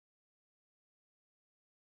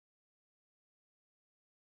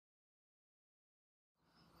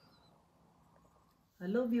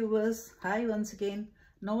Hello viewers, hi once again.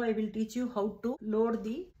 Now I will teach you how to load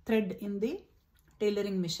the thread in the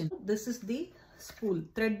tailoring machine. This is the spool,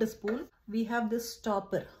 thread spool. We have this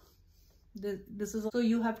stopper. This is so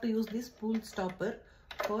you have to use this spool stopper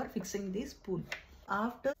for fixing the spool.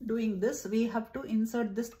 After doing this, we have to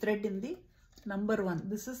insert this thread in the number 1.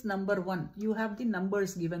 This is number 1. You have the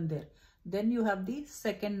numbers given there. Then you have the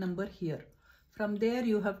second number here. From there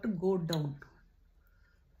you have to go down.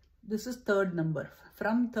 This is third number.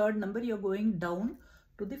 From third number you are going down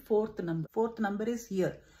to the fourth number. Fourth number is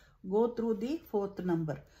here. Go through the fourth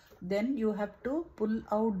number. Then you have to pull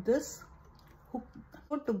out this hook.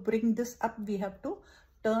 To bring this up, we have to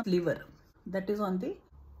turn lever. That is on the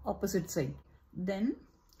opposite side. Then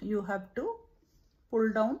you have to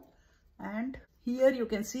pull down, and here you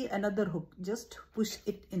can see another hook. Just push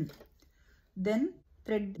it in. Then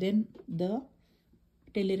thread. Then the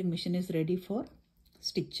tailoring machine is ready for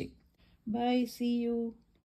stitching. Bye. See you.